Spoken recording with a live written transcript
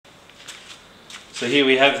So here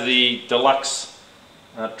we have the deluxe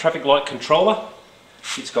traffic light controller.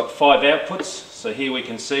 It's got 5 outputs. So here we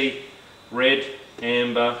can see red,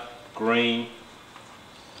 amber, green,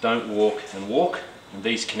 don't walk and walk, and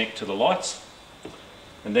these connect to the lights.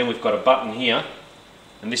 And then we've got a button here,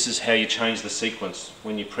 and this is how you change the sequence.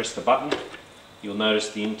 When you press the button, you'll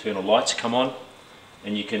notice the internal lights come on,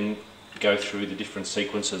 and you can go through the different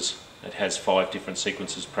sequences. It has 5 different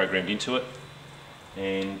sequences programmed into it,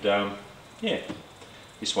 and yeah,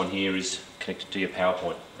 this one here is connected to your power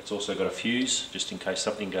point. It's also got a fuse just in case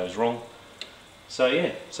something goes wrong. So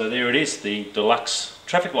yeah, so there it is, the deluxe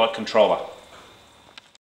traffic light controller.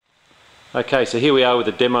 Okay, so here we are with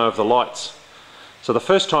a demo of the lights. So the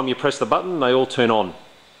first time you press the button, they all turn on.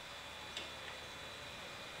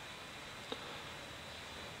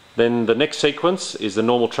 Then the next sequence is the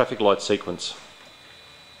normal traffic light sequence.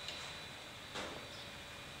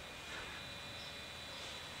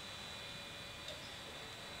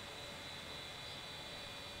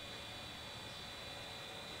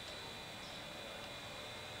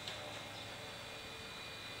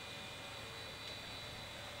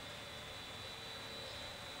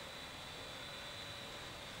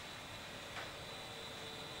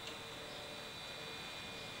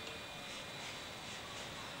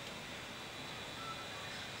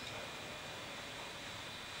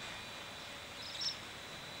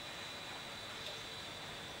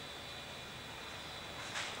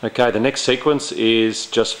 Okay, the next sequence is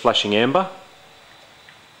just flashing amber.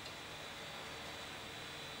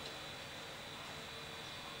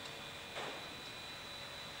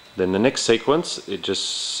 Then the next sequence, it just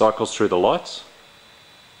cycles through the lights.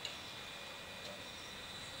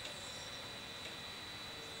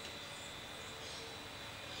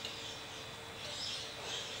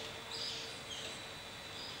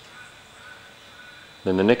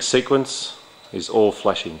 Then the next sequence is all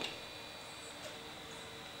flashing.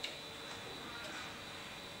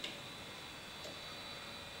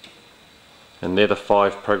 And they're the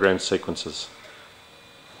 5 programmed sequences.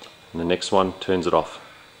 And the next one turns it off.